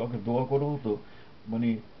 যখন কাউকে দোয়া করা হতো মানে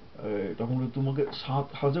তখন তোমাকে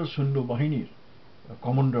 7,000 সৈন্য বাহিনীর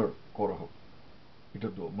কমান্ডার করা হোক, এটা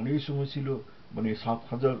তো মানে এই সময় ছিল, মানে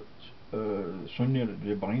 7,000 সৈন্যের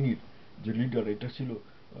যে বাহিনীর যে লিডার, এটা ছিল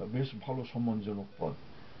বেশ ভালো সম্মানজনক পদ।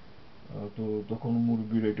 তো তখন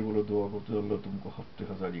মুরব্বীরা এটা বলে দোয়া করতে, আল্লাহ তুমকো হফতে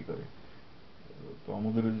হাজারি করে। তো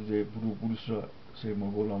আমাদের যে পূর্বপুরুষরা সেই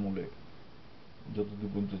মোগল আমলে যতদূর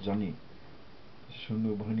পর্যন্ত জানি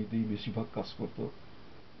সৈন্যবাহিনীতেই বেশিরভাগ কাজ করতো।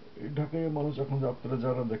 ঢাকায় মানুষ এখন আপনারা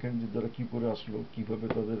যারা দেখেন যে যারা কি করে আসলো, কিভাবে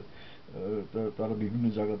তাদের তারা বিভিন্ন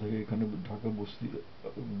জায়গা থেকে এখানে ঢাকা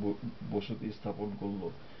বসতি স্থাপন করলো,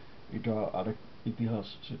 এটা আরেক ইতিহাস।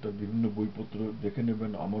 সেটা বিভিন্ন বইপত্র দেখে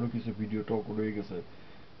নেবেন, আমারও কিছু ভিডিও টক রয়ে গেছে,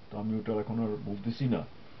 তো আমি ওটা এখন আর বলতেছি না।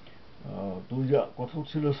 তো ওই যে কথা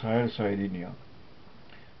হচ্ছিল শায়ের শায়েরি নিয়ে।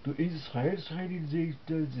 তো এই যে শায়েরির যে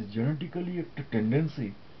এইটা যে জেনেটিক্যালি একটা টেন্ডেন্সি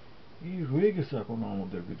এই রয়ে গেছে এখনো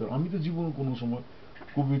আমাদের ভিতর। আমি তো জীবনে কোনো সময়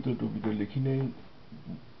কবিতা টবিতা লিখি নাই,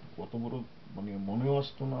 কত বড় মানে মনেও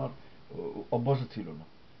আসতো না, আর অভ্যাস ছিল না।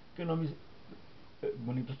 কেন আমি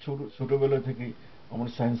মানে তো ছোটবেলা থেকেই আমার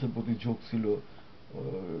সায়েন্সের প্রতি ঝোঁক ছিল,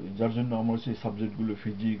 যার জন্য আমার সেই সাবজেক্টগুলো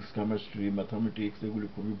ফিজিক্স, কেমিস্ট্রি, ম্যাথামেটিক্স এগুলো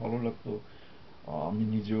খুবই ভালো লাগতো। আমি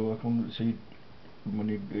নিজেও এখন সেই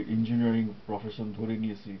মানে ইঞ্জিনিয়ারিং প্রফেশন ধরে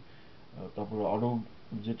নিয়েছি। তারপরে আরো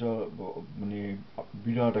যেটা মানে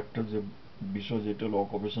বিরাট একটা যে বিষয়, যেটা হলো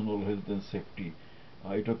অকুপেশনাল হেলথ অ্যান্ড সেফটি,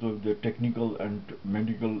 এটা তো টেকনিক্যাল অ্যান্ড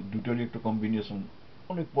মেডিকেল দুটারই একটা কম্বিনেশন।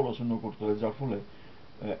 অনেক পড়াশোনা করতে হয়, যার ফলে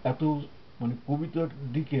এত মানে কবিতার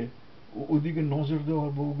দিকে ওইদিকে নজর দেওয়ার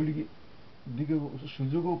বা ওগুলি দিকে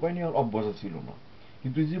সুযোগও পাইনি, আর অভ্যাসও ছিল না।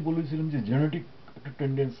 কিন্তু এই যে বলেছিলাম যে জেনেটিক একটা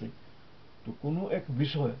টেন্ডেন্সি, তো কোনো এক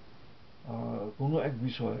বিষয়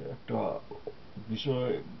একটা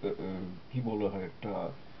বিষয় কি বলা হয় একটা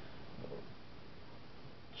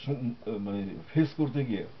মানে ফেস করতে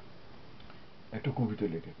গিয়ে একটা কবিতা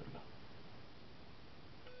লিখে ফেললাম।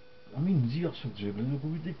 আমি নিজেই আশ্চর্য হয়ে গেলাম যে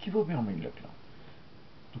কবিতা কিভাবে আমি লিখলাম।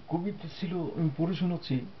 তো কবিতা ছিল, আমি পড়ে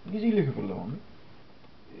শোনাচ্ছি, নিজেই লিখে ফেললাম আমি।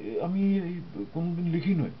 আমি কোনোদিন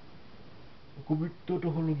লিখি নই। কবিতাটা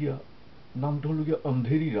হলো গিয়া, নামটা হলো গিয়া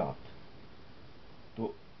অন্ধেরি রাত। তো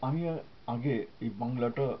আমি আগে এই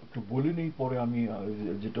বাংলাটা একটু বলে নেই, পরে আমি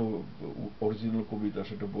যেটা অরিজিনাল কবিতা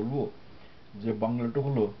সেটা বলবো। যে বাংলাটা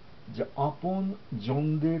হলো যে আপন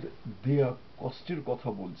জনদের দেয়া কষ্টের কথা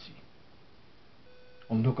বলছি।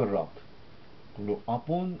 অন্ধকার রাত হলো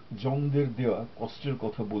আপন জনদের দেয়া কষ্টের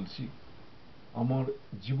কথা বলছি। আমার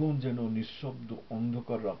জীবন যেন নিঃশব্দ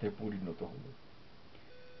অন্ধকার রাতে পরিণত হলো।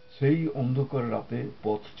 সেই অন্ধকার রাতে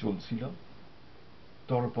পথ চলছিলাম,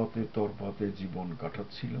 তরপাতে তরপাতে জীবন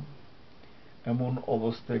কাটাচ্ছিলাম। এমন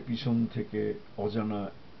অবস্থায় পিছন থেকে অজানা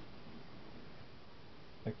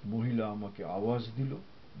এক মহিলা আমাকে আওয়াজ দিল,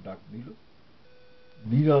 ডাক দিল।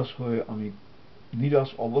 নিরাশ হয়ে আমি, নিরাশ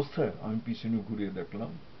অবস্থায় আমি পিছনে ঘুরে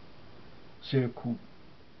দেখলাম সে খুব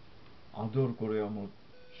আদর করে আমার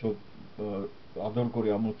চোখ আদর করে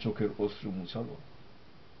আমার চোখের অশ্রু মুছালো,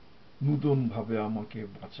 নূতন ভাবে আমাকে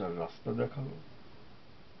বাঁচার রাস্তা দেখালো।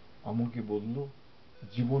 আমাকে বলল,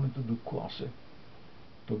 জীবনে তো দুঃখ আসে,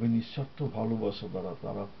 তবে নিঃস্বার্থ ভালোবাসা দ্বারা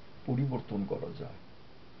তারা পরিবর্তন করা যায়।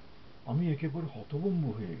 আমি একেবারে হতভম্ব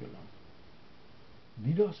হয়ে গেলাম।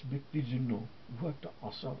 নিরাশ ব্যক্তির জন্য উহা একটা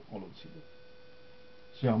আশার আলো ছিল।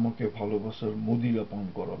 সে আমাকে ভালোবাসার মদিরা পান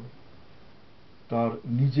করালো। তার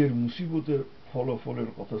নিজের মুসিবতের ফলাফলের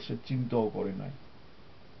কথা সে চিন্তাও করে নাই।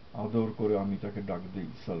 আদর করে আমি তাকে ডাক দেই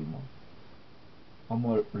সালমা।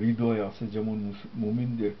 আমার হৃদয়ে আছে যেমন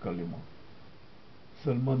মুমিনদের কালেমা।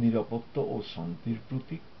 সালমা নিরাপত্তা ও শান্তির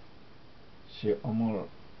প্রতীক। সে আমার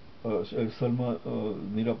সালমা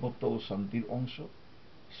নিরাপত্তা ও শান্তির অংশ।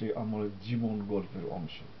 সে আমার জীবন গল্পের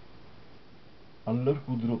অংশ। আল্লাহর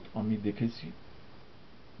কুদরত আমি দেখেছি,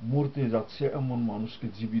 মরতে যাচ্ছে এমন মানুষকে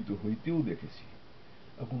জীবিত হইতেও দেখেছি।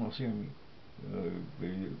 এখন আসি আমি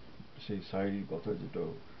সেই শায়েরির কথা, যেটা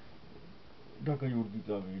ঢাকাই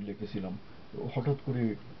উর্দুতে আমি লিখেছিলাম। হঠাৎ করে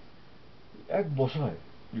এক বসায়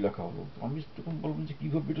লেখা হলো। আমি তখন বললাম যে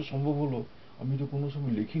কিভাবে এটা সম্ভব হলো, আমি তো কোনো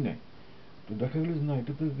সময় লিখি নাই। তো দেখা গেল যে না,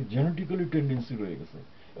 এটা তো জেনেটিক্যালি টেন্ডেন্সি রয়ে গেছে,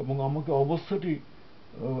 এবং আমাকে অবস্থাটি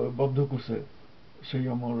বাধ্য করছে, সেই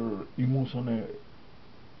আমার ইমোশনে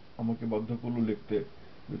আমাকে বাধ্য করলো লিখতে।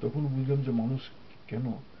 তখন বুঝলাম যে মানুষ কেন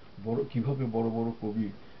কিভাবে বড় বড় কবি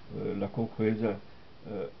লেখক হয়ে যায়।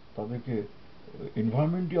 তাদেরকে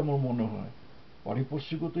এনভায়রনমেন্টই আমার মনে হয়,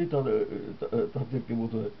 পারিপার্শ্বিকতাই তাদেরকে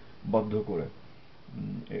বোধ হয় বাধ্য করে।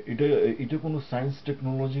 এটা এটা কোনো সায়েন্স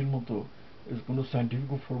টেকনোলজির মতো কোনো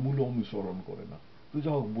সায়েন্টিফিক ফর্মুলা অনুসরণ করে না। তো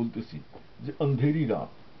যা হোক, বলতেছি যে अंधेरी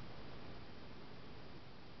रात।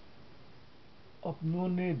 अपनों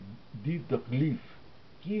ने दी तकलीफ,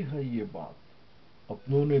 की है ये बात।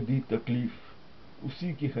 अपनों ने दी तकलीफ,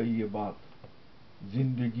 उसी की है ये बात।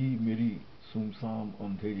 जिंदगी मेरी सुमसाम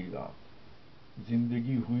अंधेरी रात।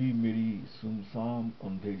 जिंदगी हुई मेरी सुमसाम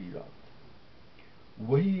अंधेरी रात।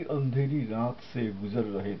 वही अंधेरी रात से गुजर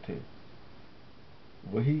रहे थे,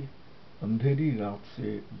 वही अंधेरी रात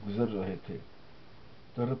से गुजर रहे थे।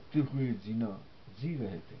 तड़पते हुए जीना जी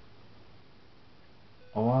रहे थे।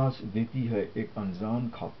 आवाज देती है एक अनजान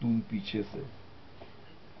खातून पीछे से।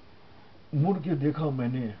 मुड़ के देखा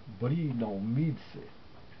मैंने बड़ी नाउम्मीद से।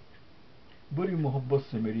 बड़ी मोहब्बत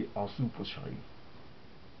से मेरी आंसू पुछाई।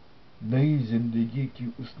 नई जिंदगी की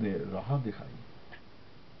उसने राह दिखाई।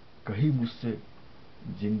 कही मुझसे,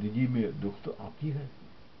 जिंदगी में दुख तो आती है,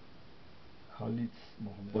 खालिद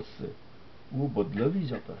मोहब्बत से वो बदला भी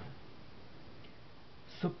जाता है।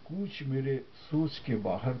 सब कुछ मेरे सोच के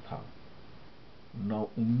बाहर था, ना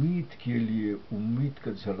उम्मीद के लिए उम्मीद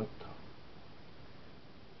का झलक था।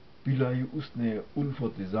 पिलाई उसने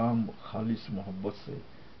उल्फत जाम खालिस मोहब्बत से,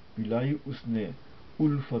 पिलाई उसने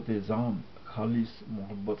उल्फत जाम खालिस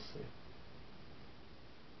मोहब्बत से।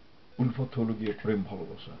 उल्फत হলো গিয়ে প্রেম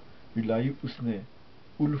ভালোবাসা। पिलाई उसने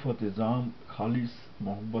उल्फत जाम खालिस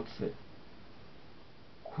मोहब्बत से,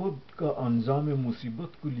 खुद का अंजाम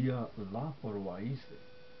मुसीबत को लिया लापरवाही से।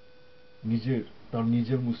 নিজের তার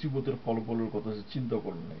নিজের মুসিবতের ফলাফলের কথা সে চিন্তা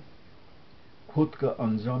করে নাই। खुद का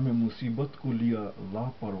अंजाम मुसीबत को लिया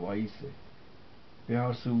लापरवाही से,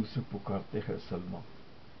 प्यार से उसे पुकारते हैं सलमा,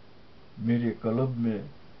 मेरे कलब में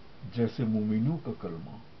जैसे मुमिनों का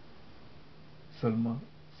कलमा। सलमा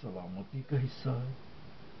सलामती का हिस्सा है,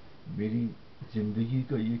 मेरी जिंदगी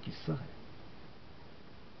का ये किस्सा है।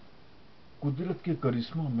 कुदरत के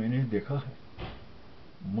करिश्मा मैंने देखा है,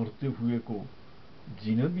 मरते हुए को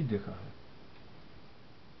जीना भी देखा है।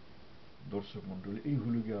 দর্শক মন্ডলী, এই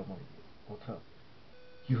হলো গিয়ে আমার কথা।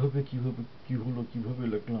 কিভাবে কিভাবে কি হলো, কিভাবে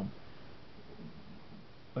লিখলাম,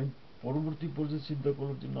 আমি পরবর্তী পর্যায়ে চিন্তা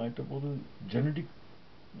করলাম যে না, এটা বোধ জেনেটিক,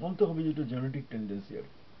 মানতে হবে যে এটা জেনেটিক টেন্ডেন্সি আর।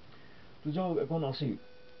 তো যাও, এখন আসি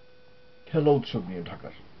খেলা উৎসব নিয়ে।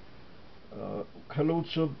 ঢাকার খেলা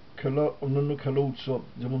উৎসব, খেলা, অন্যান্য খেলা উৎসব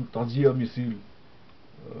যেমন তাজিয়া মিছিল,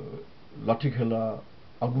 লাঠি খেলা,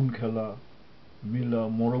 আগুন খেলা, মেলা,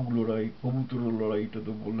 মোরগ লড়াই, কবুতর লড়াই, এটা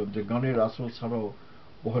তো বললাম। যে গানের আসর ছাড়াও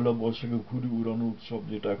পহেলা বৈশাখে ঘুড়ি উড়ানো উৎসব,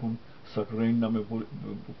 যেটা এখন সাকরাইন নামে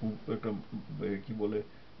একটা কি বলে,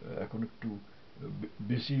 এখন একটু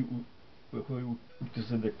বেশি হয়ে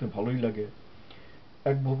উঠতেছে, দেখতে ভালোই লাগে।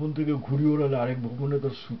 এক ভবন থেকে ঘুড়ি ওড়ালে আরেক ভবনে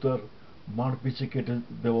তার সুতার মার পেঁচে কেটে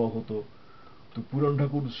দেওয়া হতো। তো পুরান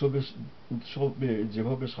ঢাকুর উৎসবে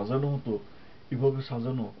যেভাবে সাজানো হতো, এভাবে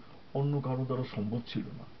সাজানো অন্য কারো দ্বারা সম্ভব ছিল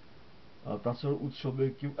না। তাছাড়া উৎসবে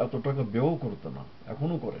কেউ এত টাকা ব্যয় করতো না,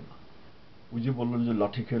 এখনো করে না। ওই যে বললেন যে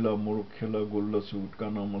লাঠি খেলা, মোরগ খেলা, গোল্লা ছুট,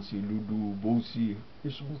 কানামাছি, লুডু, বৌসি, এ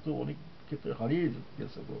সমস্ত অনেক ক্ষেত্রে হারিয়ে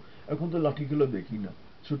গেছে। তো এখন তো লাঠি খেলা দেখি না।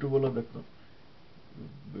 ছোটবেলা দেখতাম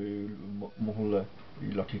মহল্লায়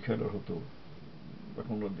এই লাঠি খেলা হতো,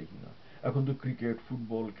 এখন আর দেখি না। এখন তো ক্রিকেট,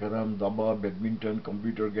 ফুটবল, ক্যারাম, দাবা, badminton,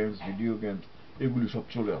 computer games, video games, এগুলি সব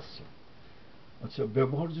চলে আসছে। আচ্ছা,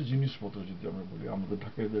 ব্যবহার্য জিনিসপত্র যদি আমরা বলি, আমাদের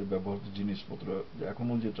ঢাকাইদের ব্যবহার্য জিনিসপত্র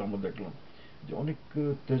এখনো যেটা আমরা দেখলাম যে অনেক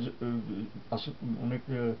অনেক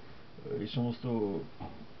এই সমস্ত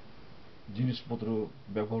জিনিসপত্র,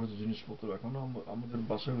 ব্যবহার্য জিনিসপত্র এখনো আমাদের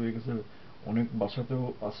বাসায় রয়ে গেছে। অনেক বাসাতেও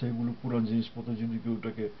আছে এগুলো পুরান জিনিসপত্র, যদি কেউ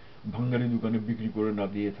ওটাকে ভাঙ্গারি দোকানে বিক্রি করে না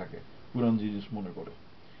দিয়ে থাকে, পুরান জিনিস মনে করে।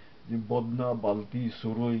 যে বদনা, বালতি,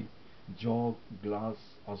 সরই, জগ, গ্লাস,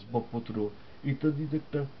 আসবাবপত্র ইত্যাদিতে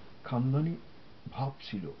একটা খানদানি ভাব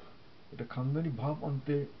ছিল। এটা খানদানি ভাব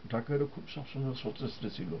আনতে ঢাকায়ও খুব সবসময় সচেষ্ট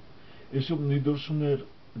ছিল। এসব নিদর্শনের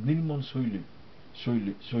নির্মাণ শৈলী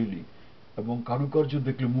শৈলী শৈলী এবং কারুকার্য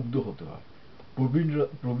দেখলে মুগ্ধ হতে হয়।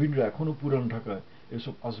 প্রবীণরা এখনো পুরান ঢাকায়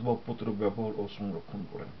এসব আসবাবপত্র ব্যবহার ও সংরক্ষণ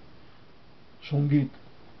করেন। সঙ্গীত,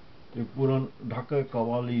 পুরান ঢাকায়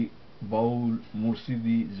কাওয়ালি, বাউল,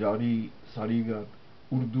 মুর্শিদি, জারি, সারিগান,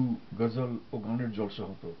 উর্দু, গজল ও গানের জলসা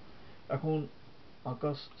হতো। এখন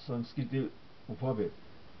আকাশ সংস্কৃতির অভাবে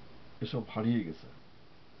এসব হারিয়ে গেছে।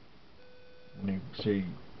 মানে সেই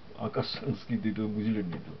আকাশ সংস্কৃতিটা বুঝলেন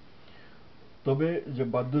নি তো। তবে যে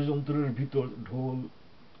বাদ্যযন্ত্রের ভিতর ঢোল,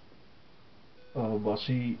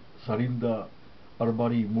 বাঁশি, সারিন্দা,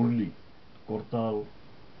 আরবারি, মুরলি, করতাল,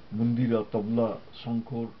 মন্দিরা, তবলা,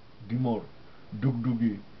 শঙ্কর, ডিমর,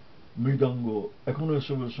 ডুগডুগি, মৃদঙ্গ, এখনো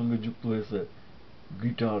এসবের সঙ্গে যুক্ত হয়েছে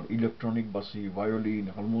গিটার, ইলেকট্রনিক বাঁশি, ভায়োলিন,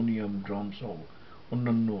 হারমোনিয়াম, ড্রাম সহ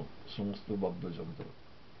অন্যান্য সমস্ত বাদ্যযন্ত্র।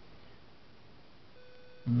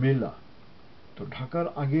 মেলা, তো ঢাকার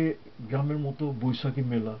আগে গ্রামের মতো বৈশাখী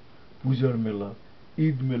মেলা, পূজার মেলা,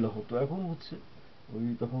 ঈদ মেলা হতো, এখন হচ্ছে ওই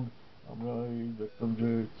তখন আমরা এই দেখতাম যে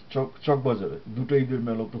চকবাজারে দুটো ঈদের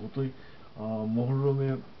মেলা তো হতোই। মহরমে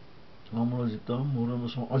আমরা যেতাম,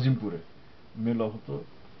 মহরমের সময় আজিমপুরে মেলা হতো।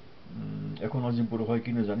 এখন আজিমপুরে হয়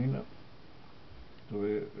কিনা জানি না,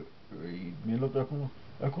 তবে এই মেলা তো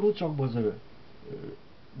এখনো চকবাজারে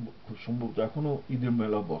খুব সম্ভবত এখনো ঈদের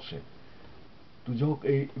মেলা বসে। তো যাই হোক,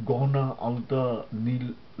 এই গহনা, আলতা, নীল,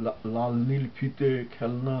 লাল নীল ফিতে,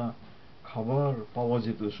 খেলনা, খাবার পাওয়া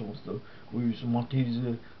যেত। সমস্ত ওই মাটির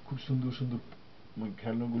যে খুব সুন্দর সুন্দর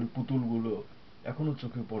খেলনাগুলো, পুতুলগুলো এখনো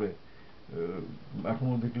চোখে পড়ে।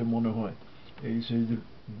 এখনো দেখলে মনে হয় এই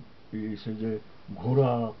সেই যে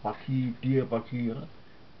ঘোড়া, পাখি, টিয়া পাখি,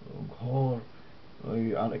 ঘর, ওই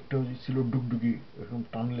আরেকটা ছিল ডুগডুগি, এরকম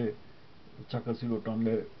টানলে, চাকা ছিল,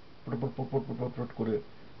 টানলে পটপট পটপট পটপট করে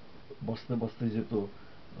বাঁচতে বাঁচতে যেত।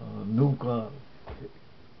 নৌকা,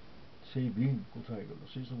 সেই দিন কোথায় গেল?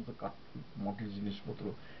 সেই সমস্ত মাটির জিনিসপত্র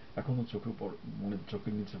এখনো মানে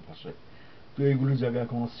চোখের নিচে ভাসে। তো এইগুলি জায়গায়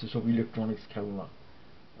এখন আসছে সব ইলেকট্রনিক্স খেলনা,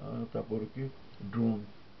 তারপরে কি ড্রোন,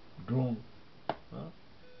 ড্রোন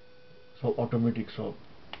সব অটোমেটিক, সব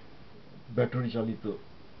ব্যাটারি চালিত,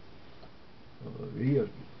 এই আর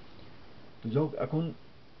কি। তো যাই হোক, এখন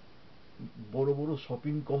বড় বড়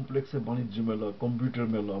শপিং কমপ্লেক্সে বাণিজ্য মেলা, কম্পিউটার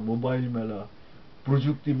মেলা, মোবাইল মেলা,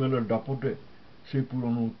 প্রযুক্তি মেলার দাপটে সেই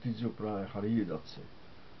পুরনো ঐতিহ্য প্রায় হারিয়ে যাচ্ছে।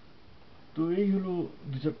 তো এই হলো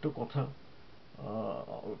দু চারটা কথা।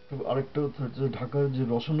 আরেকটা হচ্ছে ঢাকার যে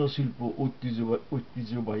রসনা শিল্প,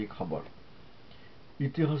 ঐতিহ্যবাহী খাবার,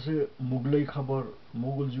 ইতিহাসে মোগলাই খাবার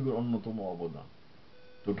মোগল যুগের অন্যতম অবদান।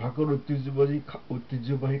 তো ঢাকার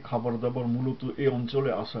ঐতিহ্যবাহী খাবার দাবার মূলত এই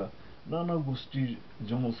অঞ্চলে আসা নানা গোষ্ঠীর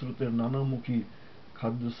জনস্রোতের নানামুখী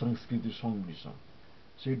খাদ্য সংস্কৃতির সংমিশ্রণ।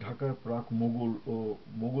 সেই ঢাকায় প্রাক মোগল ও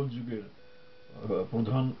মোগল যুগের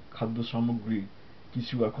প্রধান খাদ্য সামগ্রী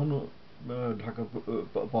কিছু এখনো ঢাকা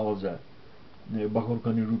পাওয়া যায়।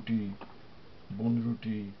 বাঘরকানি রুটি,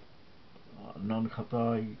 বনরুটি, নান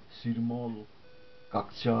খাতাই, শিরমল,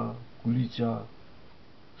 কাকচা, কুলিচা,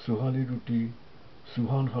 সোহালি রুটি,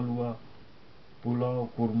 সুহান হালুয়া, পোলাও,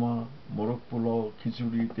 কোরমা, মোরগ পোলাও,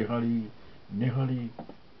 খিচুড়ি, তেহারি, নেহারি,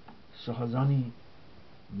 শাহজানি,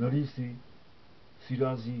 নরিসি,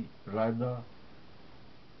 সিরাজি, রায়দা,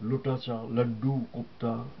 লোটা চা, লাড্ডু,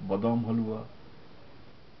 কোপ্তা, বাদাম হালুয়া,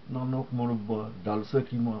 নানক মোরব্বা, ডালসা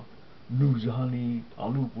কিমা, নূরজাহানি,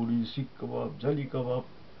 আলু পুরি, শিক কাবাব, জালি কাবাব,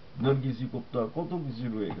 নার্গিসি কোপ্তা, কত কিছু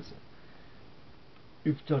রয়ে গেছে।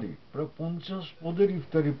 ইফতারি প্রায় 50 পদের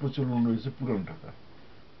ইফতারি প্রচলন রয়েছে পুরান ঢাকায়।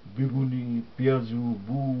 বেগুনি, পেঁয়াজু,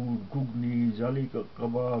 বুট, ঘুগনি, জালি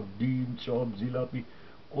কাবাব, ডিম, চপ, জিলাপি,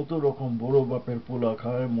 কত রকম। বড় বাপের পোলা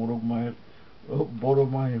খায়, বড়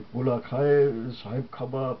মায়ের পোলা খায়, সাহেব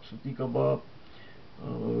কাবাব, সুতি কাবাব,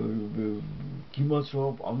 কিমা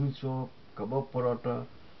চপ, আলু চপ, কাবাব পরাটা,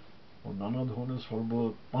 নানা ধরনের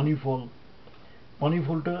শরবত, পানি ফল। পানি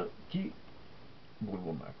ফলটা কি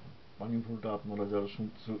বলবো না এখন। পানি ফুলটা আপনারা যারা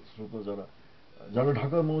শ্রোতা, যারা যারা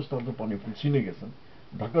ঢাকার মানুষ তারা তো পানি ফুল চিনে গেছেন।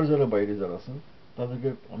 ঢাকার যারা বাইরে যারা আছেন তাদেরকে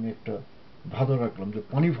আমি একটা ধাঁধা রাখলাম যে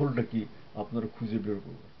পানি ফলটা কি আপনারা খুঁজে বের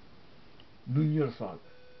করবেন। নুইয়ার শাক,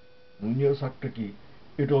 নুইয়ার শাকটা কি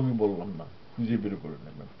এটাও আমি বললাম না, খুঁজে বের করে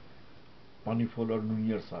নেবেন। পানি ফল আর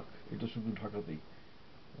নুইয়ার শাক এটা শুধু ঢাকাতেই।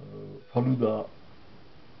 ফালুদা,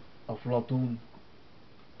 আফলাতুন,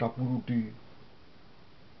 টাপুরুটি,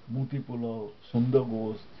 মুতি পোলাও, সন্ধ্যা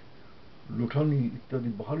গোস্ত, লোঠানি ইত্যাদি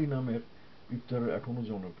বাহারি নামের ইফতার এখনো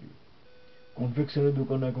জনপ্রিয়। কনফেকশনারি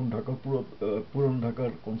দোকানে এখন পুরান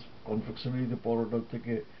ঢাকার কনফেকশনারিতে পরোটা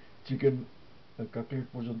থেকে চিকেন কাটলেট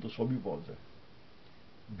পর্যন্ত সবই পাওয়া যায়।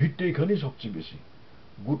 ভিড়টা এখানেই সবচেয়ে বেশি।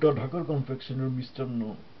 গোটা ঢাকার কনফেকশনের মিষ্টান্ন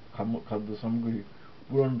খাদ্য সামগ্রী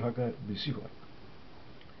পুরান ঢাকায় বেশি হয়।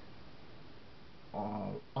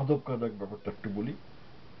 আর আদব কায়দার ব্যাপারটা একটু বলি,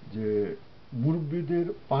 যে মুরব্বীদের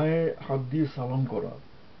পায়ে হাত দিয়ে সালাম করা,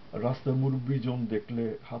 রাস্তায় মুরব্বী জন দেখলে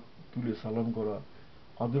হাত তুলে সালাম করা,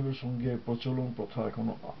 আদবের সঙ্গে প্রচলন প্রথা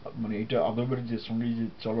এখনো, মানে এটা আদবের যে সঙ্গে যে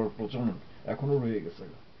চলার প্রচলন এখনো রয়ে গেছে।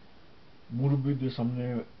 মুরব্বীদের সামনে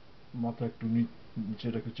মাথা একটু নিচে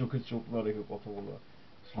রেখে, চোখে চোখ না রেখে কথা বলা,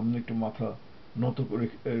 সামনে একটু মাথা নত করে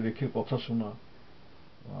রেখে কথা শোনা,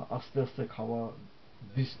 আস্তে আস্তে খাওয়া,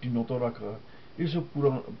 দৃষ্টি নত রাখা, এসব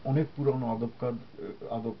অনেক পুরানো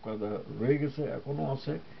আদব কায়দা রয়ে গেছে, এখনো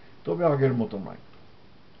আছে, তবে আগের মতো নয়।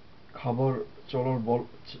 খাবার, চলার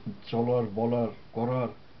চলার, বলার, করার,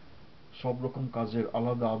 সব রকম কাজের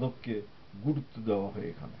আলাদা আদবকে গুরুত্ব দেওয়া হয়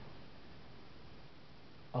এখানে।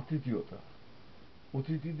 আতিথেয়তা,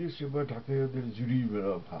 অতিথিদের সেবায় ঢাকাইয়াদের জুড়ি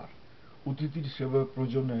মেরা ভার। অতিথির সেবায়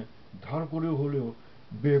প্রয়োজনে ধার করেও হলেও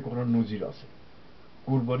ব্যয় করার নজির আছে।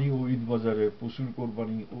 কোরবানি ও ঈদ বাজারে পশুর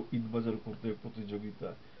কোরবানি ও ঈদ বাজার করতে প্রতিযোগিতা,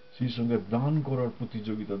 সেই সঙ্গে দান করার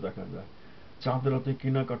প্রতিযোগিতা দেখা যায়। চাঁদ রাতে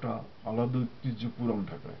কেনাকাটা, আলাদা ঐতিহ্য পুরান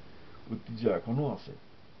ঢাকায়, ঐতিহ্য এখনো আছে।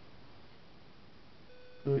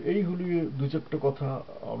 তো এই হলি দু চারটা কথা।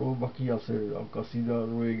 আরো বাকি আছে, কাসিদা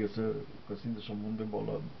রয়ে গেছে, কাসিদা সম্বন্ধে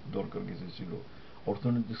বলা দরকার কিছু ছিল,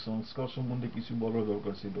 অর্থনৈতিক সংস্কার সম্বন্ধে কিছু বলার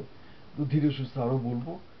দরকার ছিল। তো ধীরে সুস্থে আরো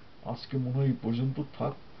বলবো। আজকে মনে হয় এই পর্যন্ত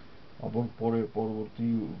থাক। আবার পরবর্তী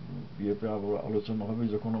বিয়েতে আবার আলোচনা হবে,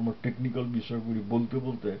 যখন আমার টেকনিক্যাল বিষয়গুলি বলতে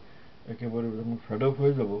বলতে একেবারে যখন ফেড আপ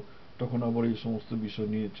হয়ে যাব, তখন আবার এই সমস্ত বিষয়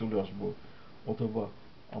নিয়ে চলে আসব। অথবা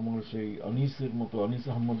আমার সেই আনিস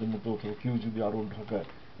আহমদের মতো, অথবা কেউ যদি আরো ঢাকায়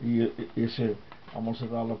এসে আমার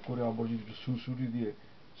সাথে আলাপ করে আবার যদি একটু সুরসুরি দিয়ে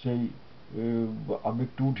সেই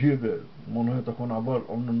আবেগটা উঠিয়ে দেয়, মনে হয় তখন আবার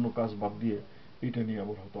অন্যান্য কাজ বাদ দিয়ে এটা নিয়ে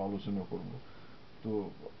আবার হয়তো আলোচনা করব। তো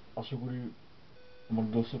আশা করি আমার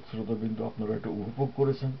দর্শক শ্রোতাবৃন্দ আপনারা এটা উপভোগ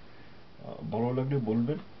করেছেন। ভালো লাগলে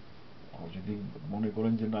বলবেন। আর যদি মনে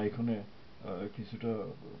করেন যে না এখানে কিছুটা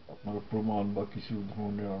আপনারা প্রমাণ বা কিছু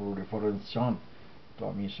ধরনের আরো রেফারেন্স চান, তো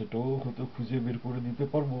আমি সেটাও হয়তো খুঁজে বের করে দিতে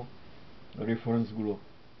পারবো, রেফারেন্সগুলো।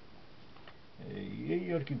 এই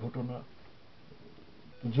এই আর কি ঘটনা।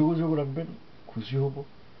 তো যোগাযোগ রাখবেন, খুশি হব।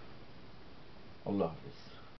 আল্লাহ হাফেজ।